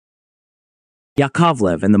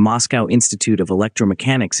Yakovlev and the Moscow Institute of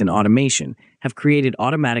Electromechanics and Automation have created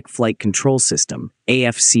automatic flight control system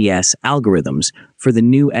 (AFCS) algorithms for the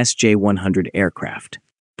new SJ-100 aircraft.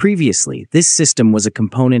 Previously, this system was a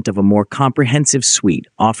component of a more comprehensive suite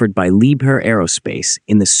offered by Liebherr Aerospace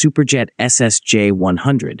in the Superjet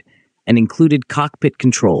SJ-100 and included cockpit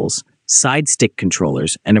controls, side stick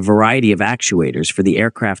controllers, and a variety of actuators for the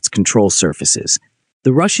aircraft's control surfaces.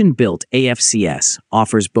 The Russian-built AFCS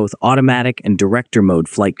offers both automatic and director mode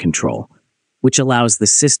flight control, which allows the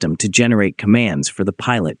system to generate commands for the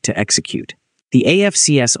pilot to execute. The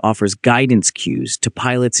AFCS offers guidance cues to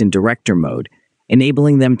pilots in director mode,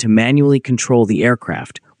 enabling them to manually control the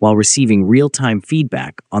aircraft while receiving real-time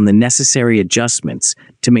feedback on the necessary adjustments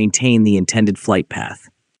to maintain the intended flight path.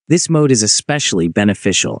 This mode is especially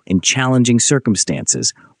beneficial in challenging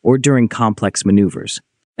circumstances or during complex maneuvers.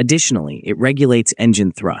 Additionally, it regulates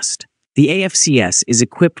engine thrust. The AFCS is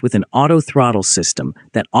equipped with an autothrottle system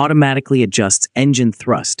that automatically adjusts engine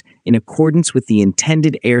thrust in accordance with the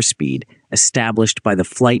intended airspeed established by the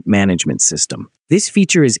flight management system. This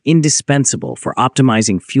feature is indispensable for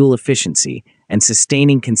optimizing fuel efficiency and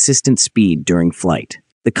sustaining consistent speed during flight.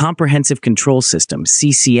 The Comprehensive Control System,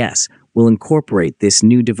 CCS, will incorporate this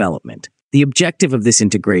new development. The objective of this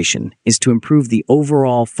integration is to improve the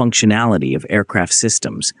overall functionality of aircraft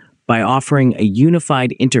systems by offering a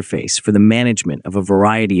unified interface for the management of a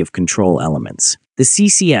variety of control elements. The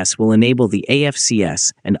CCS will enable the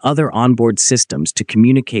AFCS and other onboard systems to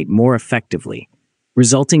communicate more effectively,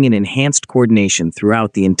 resulting in enhanced coordination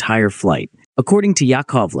throughout the entire flight. According to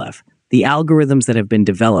Yakovlev, the algorithms that have been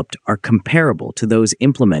developed are comparable to those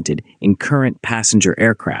implemented in current passenger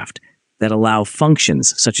aircraft that allow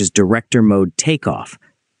functions such as director mode takeoff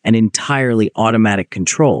and entirely automatic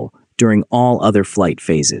control during all other flight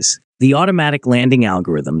phases. The automatic landing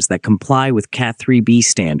algorithms that comply with CAT IIIB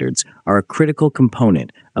standards are a critical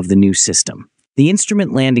component of the new system. The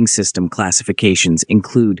instrument landing system classifications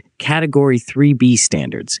include Category 3B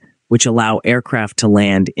standards, which allow aircraft to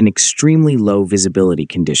land in extremely low visibility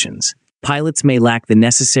conditions. Pilots may lack the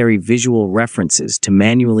necessary visual references to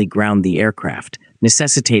manually ground the aircraft,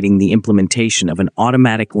 necessitating the implementation of an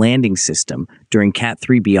automatic landing system during CAT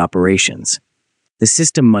IIIB operations. The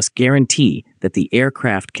system must guarantee that the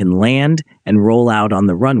aircraft can land and roll out on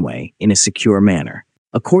the runway in a secure manner.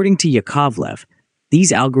 According to Yakovlev,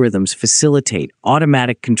 these algorithms facilitate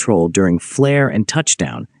automatic control during flare and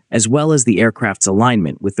touchdown, as well as the aircraft's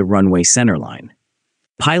alignment with the runway centerline.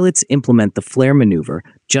 Pilots implement the flare maneuver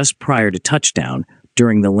just prior to touchdown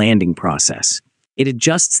during the landing process. It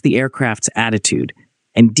adjusts the aircraft's attitude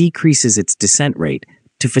and decreases its descent rate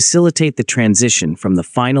to facilitate the transition from the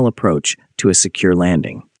final approach to a secure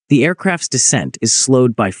landing. The aircraft's descent is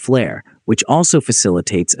slowed by flare, which also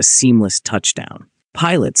facilitates a seamless touchdown.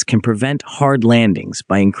 Pilots can prevent hard landings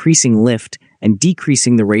by increasing lift and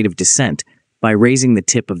decreasing the rate of descent by raising the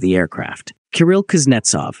tip of the aircraft. Kirill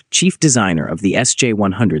Kuznetsov, chief designer of the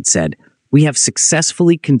SJ-100, said, "We have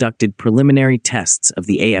successfully conducted preliminary tests of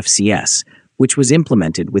the AFCS, which was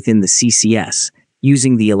implemented within the CCS,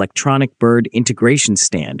 using the electronic bird integration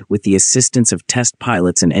stand with the assistance of test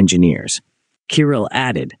pilots and engineers." Kirill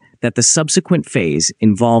added that the subsequent phase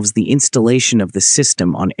involves the installation of the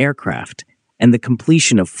system on aircraft and the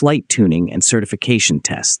completion of flight tuning and certification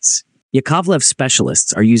tests. Yakovlev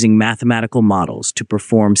specialists are using mathematical models to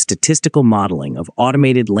perform statistical modeling of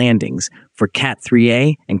automated landings for CAT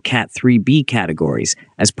IIIA and CAT IIIB categories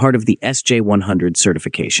as part of the SJ-100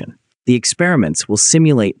 certification. The experiments will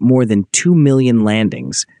simulate more than 2 million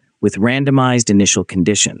landings with randomized initial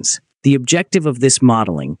conditions. The objective of this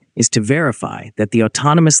modeling is to verify that the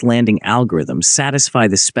autonomous landing algorithms satisfy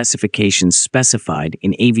the specifications specified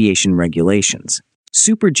in aviation regulations.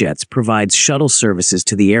 Superjets provides shuttle services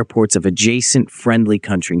to the airports of adjacent friendly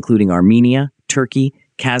countries including Armenia, Turkey,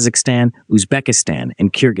 Kazakhstan, Uzbekistan,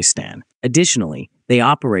 and Kyrgyzstan. Additionally, they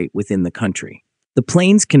operate within the country. The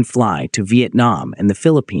planes can fly to Vietnam and the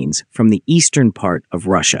Philippines from the eastern part of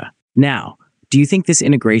Russia. Now, do you think this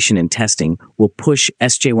integration and testing will push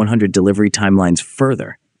SJ-100 delivery timelines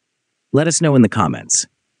further? Let us know in the comments.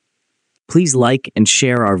 Please like and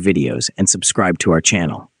share our videos and subscribe to our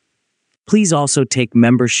channel. Please also take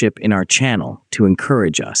membership in our channel to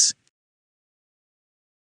encourage us.